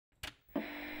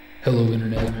Hello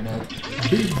Internet,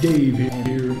 Big Dave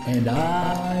here, and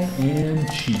I am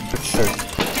cheap.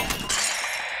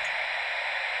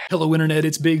 Hello Internet,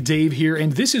 it's Big Dave here,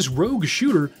 and this is Rogue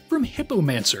Shooter from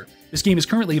Hippomancer. This game is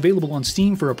currently available on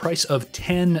Steam for a price of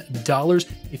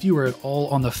 $10. If you are at all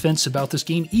on the fence about this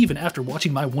game, even after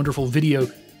watching my wonderful video,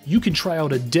 you can try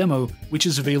out a demo, which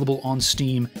is available on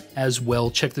Steam as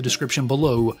well. Check the description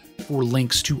below for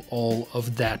links to all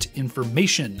of that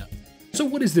information. So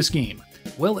what is this game?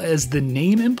 Well, as the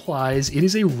name implies, it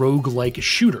is a roguelike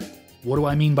shooter. What do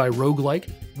I mean by roguelike?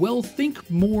 Well, think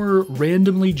more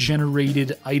randomly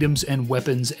generated items and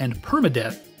weapons and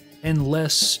permadeath, and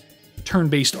less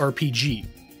turn-based RPG.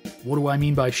 What do I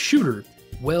mean by shooter?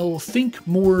 Well, think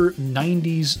more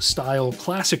 90s style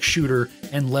classic shooter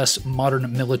and less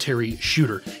modern military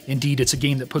shooter. Indeed, it's a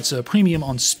game that puts a premium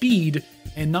on speed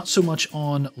and not so much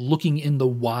on looking in the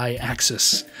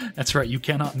Y-axis. That's right, you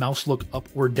cannot mouse look up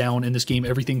or down in this game.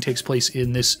 Everything takes place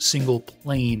in this single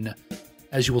plane.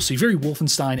 As you will see, very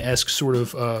Wolfenstein-esque sort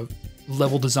of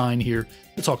level design here.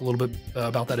 We'll talk a little bit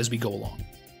about that as we go along.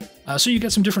 So you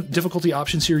get some different difficulty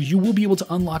options here. You will be able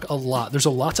to unlock a lot. There's a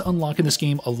lot to unlock in this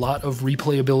game, a lot of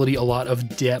replayability, a lot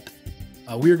of depth.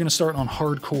 We are going to start on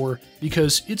hardcore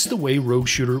because it's the way Rogue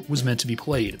Shooter was meant to be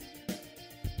played.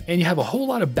 And you have a whole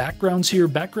lot of backgrounds here.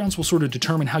 Backgrounds will sort of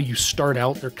determine how you start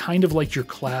out. They're kind of like your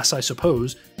class, I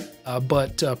suppose.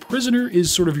 But Prisoner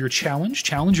is sort of your challenge.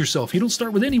 Challenge yourself. You don't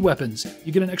start with any weapons.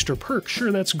 You get an extra perk.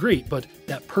 Sure, that's great, but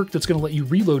that perk that's going to let you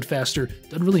reload faster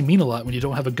doesn't really mean a lot when you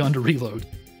don't have a gun to reload.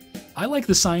 I like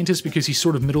the Scientist because he's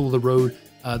sort of middle of the road.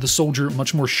 The Soldier,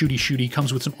 much more shooty,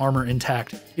 comes with some armor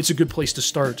intact. It's a good place to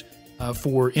start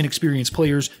for inexperienced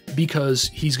players because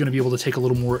he's going to be able to take a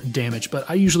little more damage. But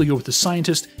I usually go with the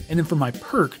Scientist, and then for my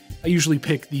perk, I usually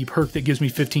pick the perk that gives me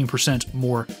 15%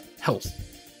 more health.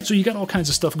 So you got all kinds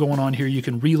of stuff going on here. You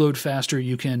can reload faster,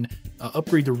 you can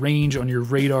upgrade the range on your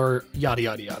radar, yada,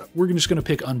 yada, yada. We're just going to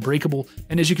pick Unbreakable,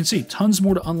 and as you can see, tons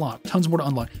more to unlock,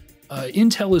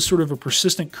 Intel is sort of a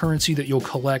persistent currency that you'll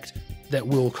collect, that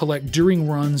will collect during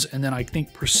runs, and then I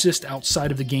think persist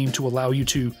outside of the game to allow you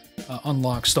to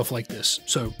unlock stuff like this.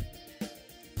 So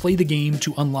play the game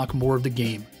to unlock more of the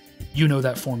game. You know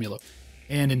that formula.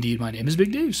 And indeed, my name is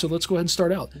Big Dave, so let's go ahead and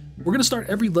start out. We're going to start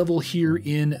every level here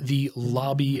in the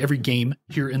lobby, every game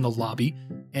here in the lobby.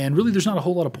 And really, there's not a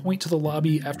whole lot of point to the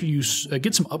lobby. After you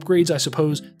get some upgrades, I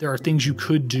suppose, there are things you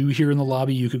could do here in the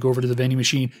lobby. You could go over to the vending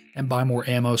machine and buy more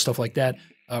ammo, stuff like that.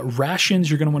 Rations,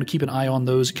 you're going to want to keep an eye on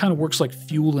those. It kind of works like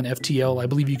fuel in FTL. I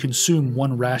believe you consume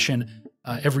one ration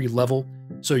every level,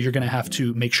 so you're going to have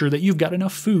to make sure that you've got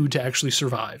enough food to actually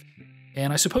survive.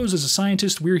 And I suppose as a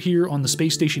scientist, we're here on the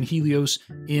space station Helios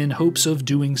in hopes of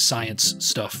doing science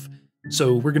stuff.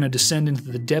 So we're going to descend into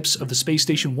the depths of the space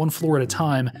station one floor at a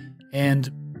time and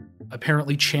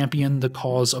apparently champion the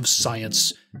cause of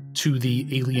science to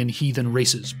the alien heathen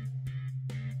races.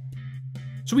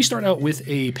 So we start out with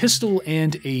a pistol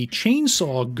and a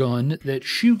chainsaw gun that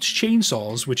shoots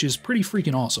chainsaws, which is pretty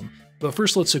freaking awesome. But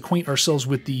first, let's acquaint ourselves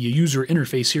with the user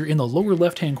interface here. In the lower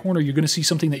left-hand corner, you're going to see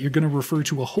something that you're going to refer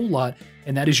to a whole lot,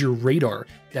 and that is your radar.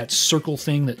 That circle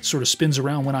thing that sort of spins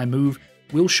around when I move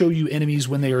will show you enemies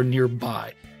when they are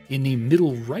nearby. In the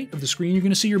middle right of the screen, you're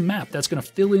going to see your map. That's going to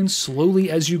fill in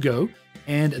slowly as you go,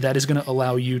 and that is going to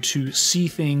allow you to see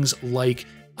things like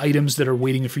items that are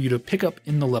waiting for you to pick up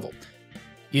in the level.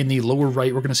 In the lower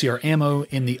right, we're going to see our ammo.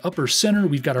 In the upper center,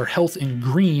 we've got our health in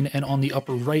green, and on the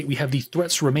upper right, we have the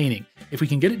threats remaining. If we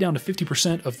can get it down to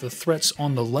 50% of the threats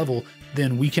on the level,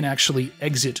 then we can actually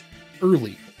exit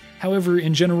early. However,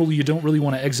 in general, you don't really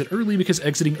want to exit early because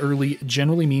exiting early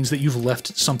generally means that you've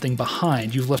left something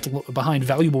behind. You've left behind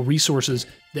valuable resources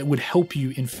that would help you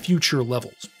in future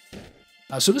levels.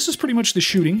 So this is pretty much the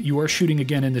shooting. You are shooting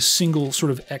again in this single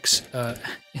sort of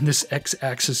in this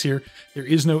X-axis here. There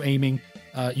is no aiming.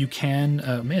 You can,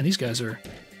 man, these guys are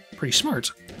pretty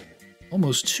smart.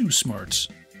 Almost too smart.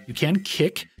 You can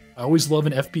kick. I always love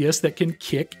an FPS that can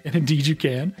kick, and indeed you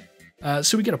can.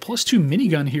 So we got a +2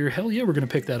 minigun here. Hell yeah, we're going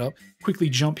to pick that up. Quickly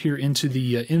jump here into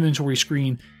the inventory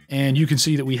screen, and you can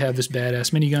see that we have this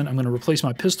badass minigun. I'm going to replace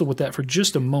my pistol with that for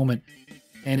just a moment,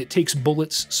 and it takes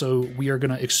bullets, so we are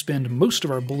going to expend most of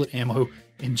our bullet ammo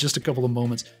in just a couple of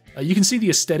moments. You can see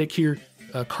the aesthetic here,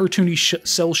 cartoony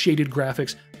cel-shaded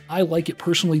graphics. I like it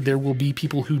personally. There will be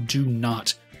people who do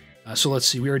not. So let's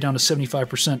see. We are down to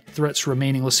 75% threats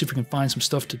remaining. Let's see if we can find some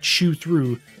stuff to chew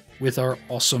through with our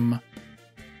awesome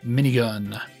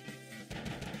minigun.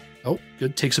 Oh,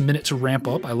 good. Takes a minute to ramp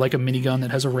up. I like a minigun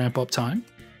that has a ramp up time.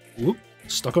 Whoop.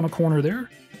 Stuck on a corner there.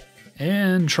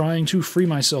 And trying to free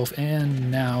myself. And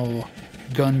now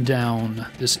gun down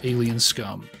this alien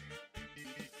scum.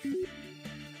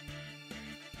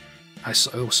 I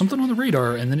saw something on the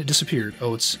radar, and then it disappeared.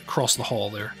 Oh, it's across the hall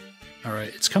there. All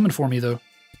right, it's coming for me, though.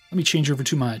 Let me change over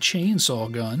to my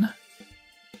chainsaw gun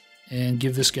and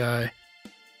give this guy...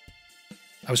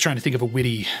 I was trying to think of a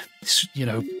witty,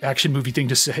 action movie thing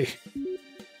to say.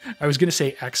 I was going to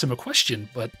say ask him a question,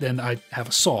 but then I have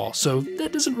a saw, so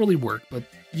that doesn't really work, but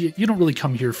you don't really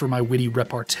come here for my witty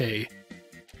repartee.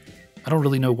 I don't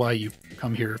really know why you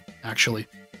come here, actually.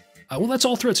 Well, that's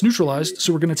all threats neutralized,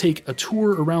 so we're going to take a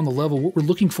tour around the level. What we're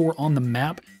looking for on the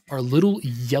map are little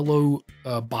yellow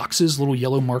boxes, little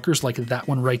yellow markers like that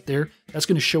one right there. That's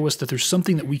going to show us that there's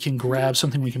something that we can grab,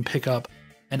 something we can pick up,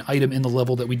 an item in the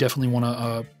level that we definitely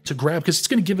want to grab, because it's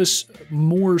going to give us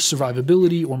more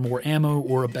survivability or more ammo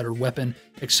or a better weapon,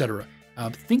 etc.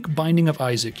 Think Binding of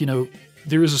Isaac.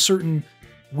 There is a certain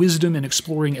wisdom in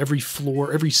exploring every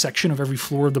floor, every section of every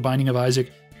floor of the Binding of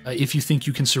Isaac, if you think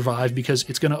you can survive, because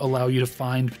it's going to allow you to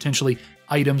find potentially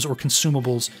items or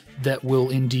consumables that will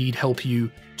indeed help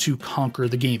you to conquer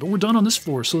the game. But we're done on this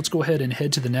floor, so let's go ahead and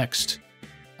head to the next.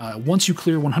 Once you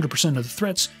clear 100% of the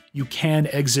threats, you can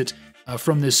exit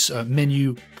from this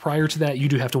menu. Prior to that, you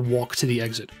do have to walk to the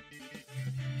exit.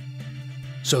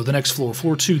 So the next floor,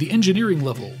 floor 2, the engineering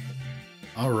level.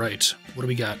 All right, what do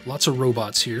we got? Lots of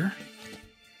robots here,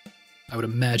 I would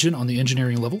imagine, on the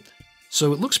engineering level.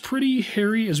 So it looks pretty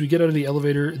hairy as we get out of the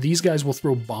elevator. These guys will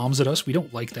throw bombs at us. We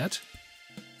don't like that.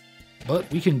 But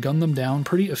we can gun them down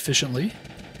pretty efficiently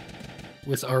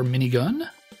with our minigun,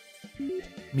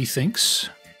 methinks.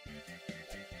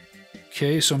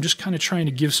 Okay, so I'm just kind of trying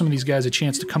to give some of these guys a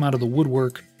chance to come out of the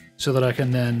woodwork so that I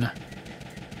can then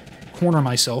corner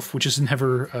myself, which is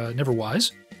never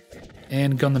wise,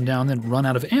 and gun them down, then run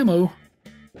out of ammo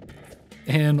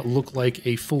and look like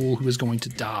a fool who is going to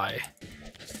die.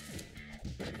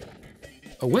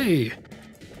 Away!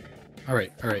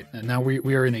 Alright, and now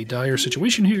we are in a dire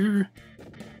situation here.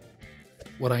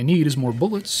 What I need is more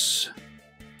bullets.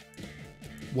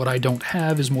 What I don't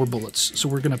have is more bullets. So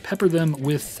we're going to pepper them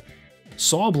with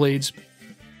saw blades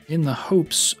in the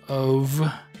hopes of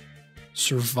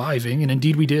surviving, and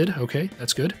indeed we did. Okay,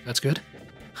 that's good, that's good.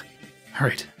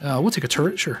 Alright, we'll take a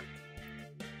turret, sure.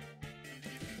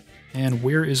 And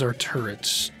where is our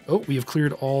turret? Oh, we have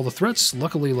cleared all the threats.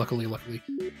 Luckily,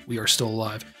 we are still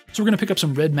alive. So we're going to pick up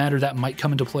some red matter that might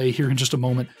come into play here in just a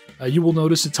moment. You will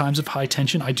notice at times of high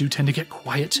tension, I do tend to get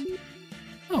quiet.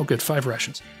 Oh, good, 5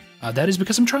 rations. That is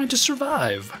because I'm trying to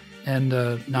survive and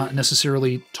not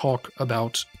necessarily talk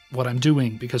about what I'm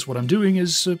doing, because what I'm doing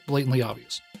is blatantly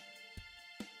obvious.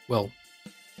 Well,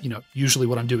 usually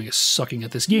what I'm doing is sucking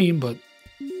at this game, but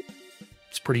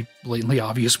it's pretty blatantly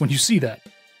obvious when you see that.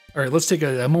 All right, let's take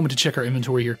a moment to check our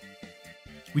inventory here.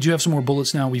 We do have some more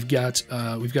bullets now. We've got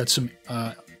some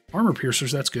armor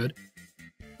piercers. That's good.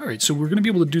 All right, so we're going to be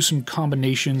able to do some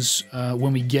combinations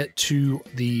when we get to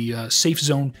the safe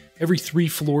zone. Every 3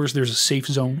 floors, there's a safe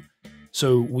zone.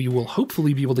 So we will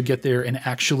hopefully be able to get there and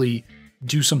actually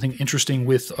do something interesting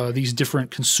with these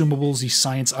different consumables, these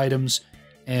science items,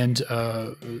 and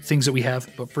things that we have.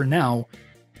 But for now,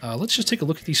 let's just take a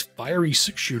look at these fiery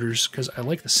 6-shooters, because I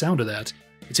like the sound of that.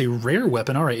 It's a rare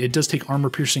weapon. All right, it does take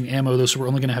armor-piercing ammo, though, so we're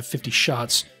only going to have 50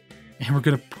 shots. And we're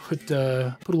going to put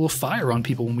a little fire on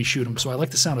people when we shoot them, so I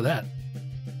like the sound of that.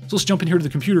 So let's jump in here to the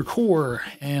computer core,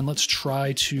 and let's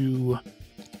try to...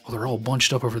 Oh, they're all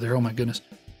bunched up over there. Oh, my goodness.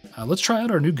 Let's try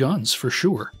out our new guns, for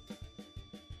sure.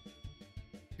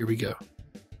 Here we go.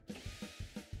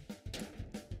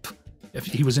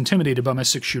 He was intimidated by my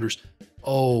 6-shooters.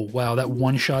 Oh, wow, that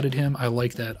one-shotted him. I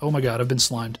like that. Oh, my God, I've been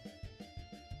slimed.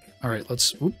 All right,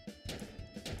 let's... Whoop.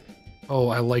 Oh,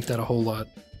 I like that a whole lot.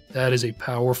 That is a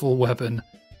powerful weapon.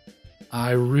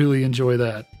 I really enjoy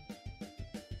that.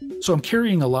 So I'm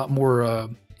carrying a lot more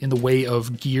in the way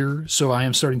of gear, so I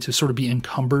am starting to sort of be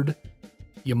encumbered.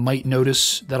 You might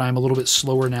notice that I'm a little bit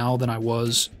slower now than I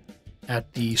was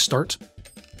at the start.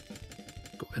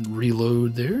 Go ahead and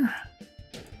reload there.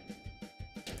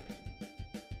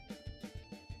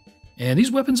 And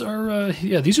these weapons are,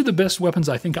 these are the best weapons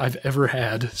I think I've ever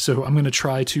had, so I'm going to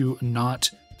try to not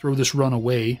throw this run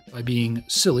away by being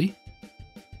silly.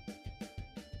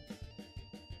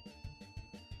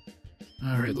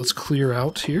 Alright, let's clear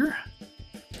out here.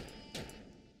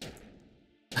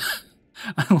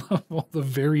 I love all the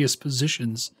various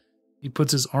positions he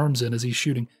puts his arms in as he's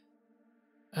shooting.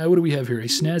 What do we have here? A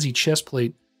snazzy chest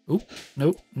plate. Oh,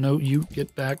 nope, no, you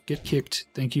get back, get kicked.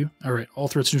 Thank you. Alright, all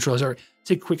threats neutralized. Alright,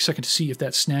 take a quick second to see if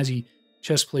that snazzy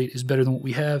chest plate is better than what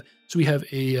we have. So we have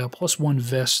a +1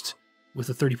 vest with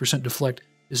a 30% deflect.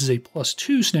 This is a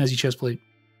 +2 snazzy chest plate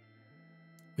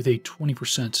with a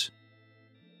 20%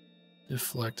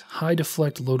 deflect. High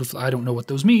deflect, low deflect. I don't know what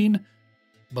those mean,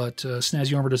 but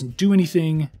snazzy armor doesn't do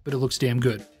anything, but it looks damn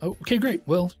good. Oh, okay, great.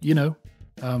 Well, you know,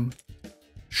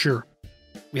 sure.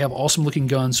 We have awesome looking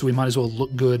guns, so we might as well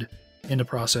look good in the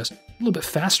process. A little bit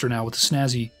faster now with the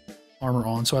snazzy armor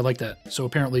on, so I like that. So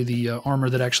apparently the armor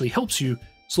that actually helps you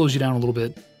slows you down a little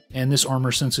bit, and this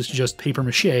armor, since it's just paper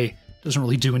mache, doesn't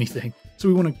really do anything. So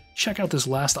we want to check out this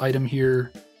last item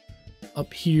here,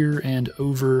 up here and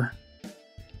over,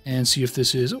 and see if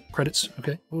this is, oh, credits,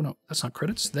 okay. Oh no, that's not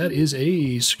credits, that is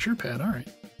a secure pad, all right.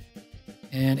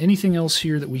 And anything else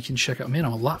here that we can check out? Man,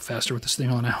 I'm a lot faster with this thing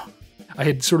on now. I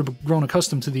had sort of grown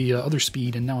accustomed to the other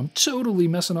speed, and now I'm totally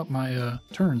messing up my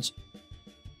turns.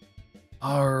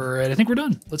 All right, I think we're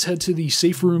done. Let's head to the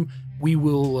safe room. We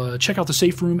will check out the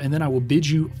safe room, and then I will bid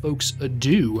you folks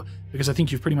adieu, because I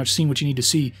think you've pretty much seen what you need to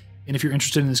see. And if you're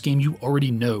interested in this game, you already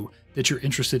know that you're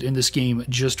interested in this game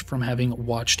just from having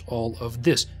watched all of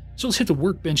this. So let's hit the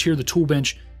workbench here, the tool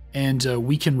bench, and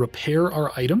we can repair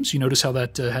our items. You notice how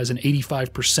that has an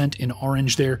 85% in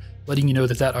orange there, letting you know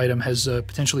that that item has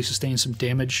potentially sustained some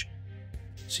damage.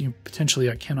 So potentially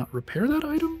I cannot repair that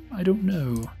item? I don't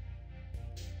know.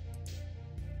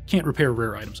 Can't repair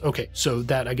rare items. Okay, so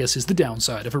that, I guess, is the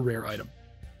downside of a rare item.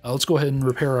 Let's go ahead and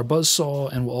repair our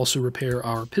buzzsaw, and we'll also repair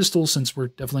our pistol, since we're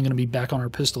definitely going to be back on our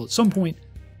pistol at some point.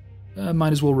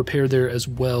 Might as well repair there as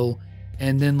well.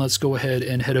 And then let's go ahead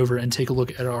and head over and take a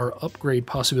look at our upgrade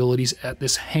possibilities at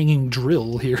this hanging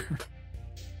drill here.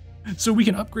 So we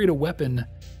can upgrade a weapon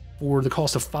for the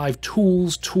cost of 5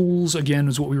 tools. Tools, again,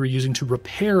 is what we were using to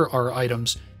repair our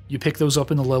items. You pick those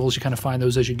up in the levels, you kind of find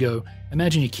those as you go.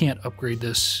 Imagine you can't upgrade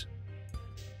this.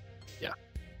 Yeah.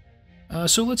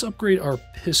 So let's upgrade our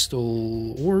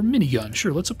pistol or minigun.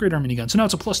 Sure, let's upgrade our minigun. So now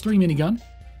it's a +3 minigun.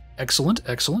 Excellent,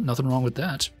 excellent. Nothing wrong with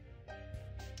that.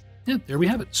 Yeah, there we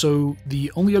have it. So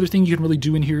the only other thing you can really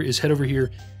do in here is head over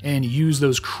here and use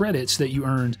those credits that you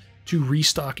earned to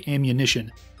restock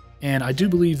ammunition. And I do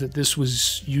believe that this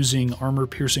was using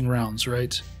armor-piercing rounds,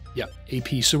 right? Yeah,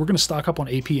 AP. So we're going to stock up on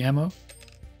AP ammo.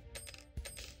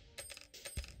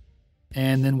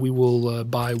 And then we will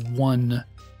buy one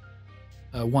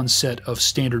set of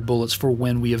standard bullets for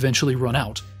when we eventually run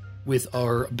out with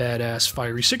our badass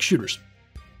fiery 6-shooters.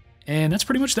 And that's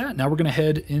pretty much that. Now we're going to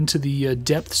head into the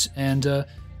depths, and I'm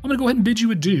going to go ahead and bid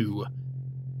you adieu.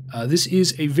 This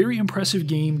is a very impressive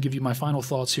game. Give you my final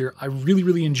thoughts here. I really,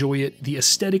 really enjoy it. The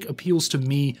aesthetic appeals to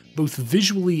me, both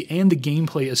visually and the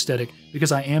gameplay aesthetic,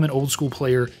 because I am an old school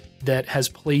player that has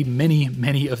played many,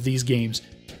 many of these games.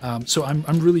 So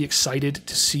I'm really excited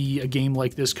to see a game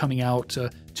like this coming out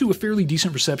to a fairly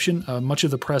decent reception. Much of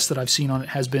the press that I've seen on it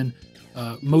has been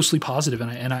mostly positive,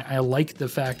 and I like the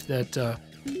fact that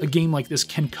a game like this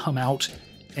can come out,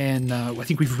 and I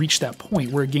think we've reached that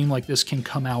point where a game like this can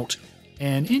come out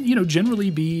and you know, generally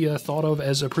be thought of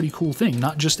as a pretty cool thing,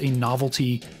 not just a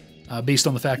novelty based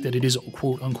on the fact that it is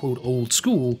quote-unquote old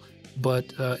school, but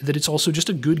that it's also just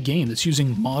a good game that's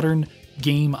using modern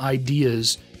game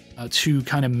ideas to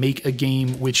kind of make a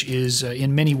game which is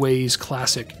in many ways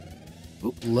classic.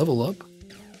 Oh, level up.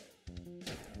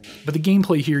 But the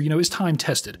gameplay here, you know, is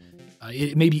time-tested.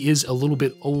 It maybe is a little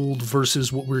bit old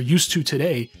versus what we're used to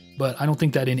today, but I don't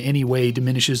think that in any way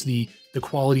diminishes the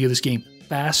quality of this game.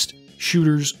 Fast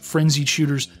shooters, frenzied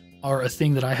shooters are a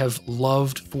thing that I have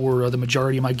loved for the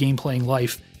majority of my game playing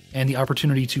life, and the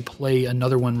opportunity to play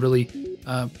another one really,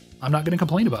 I'm not going to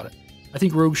complain about it. I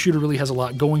think Rogue Shooter really has a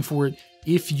lot going for it.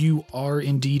 If you are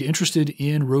indeed interested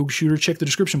in Rogue Shooter, check the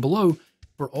description below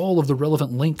for all of the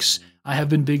relevant links. I have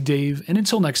been Big Dave, and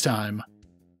until next time,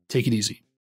 take it easy.